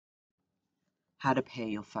how to pair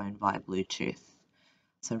your phone via Bluetooth.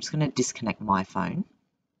 So I'm just going to disconnect my phone.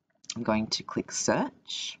 I'm going to click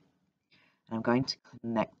search and I'm going to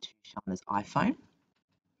connect to Shana's iPhone.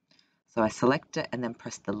 So I select it and then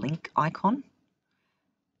press the link icon.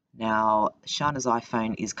 Now Shana's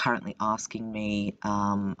iPhone is currently asking me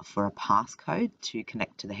for a passcode to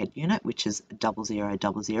connect to the head unit, which is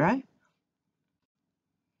 0000.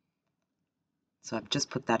 So I've just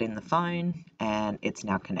put that in the phone and it's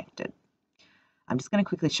now connected. I'm just going to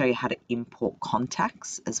quickly show you how to import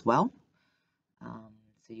contacts as well.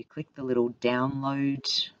 So you click the little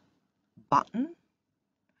download button.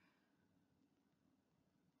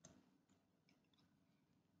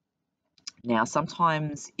 Now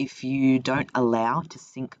sometimes if you don't allow to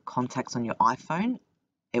sync contacts on your iPhone,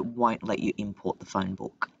 it won't let you import the phone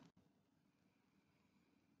book.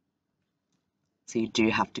 So you do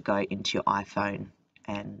have to go into your iPhone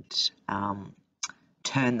and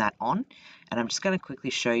turn that on. And I'm just going to quickly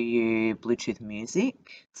show you Bluetooth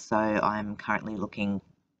music. So I'm currently looking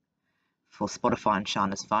for Spotify on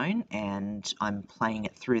Shana's phone and I'm playing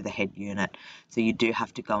it through the head unit. So you do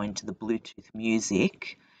have to go into the Bluetooth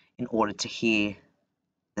music in order to hear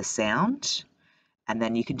the sound. And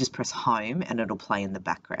then you can just press home and it'll play in the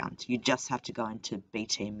background. You just have to go into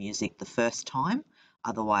BT Music the first time,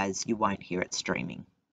 otherwise you won't hear it streaming.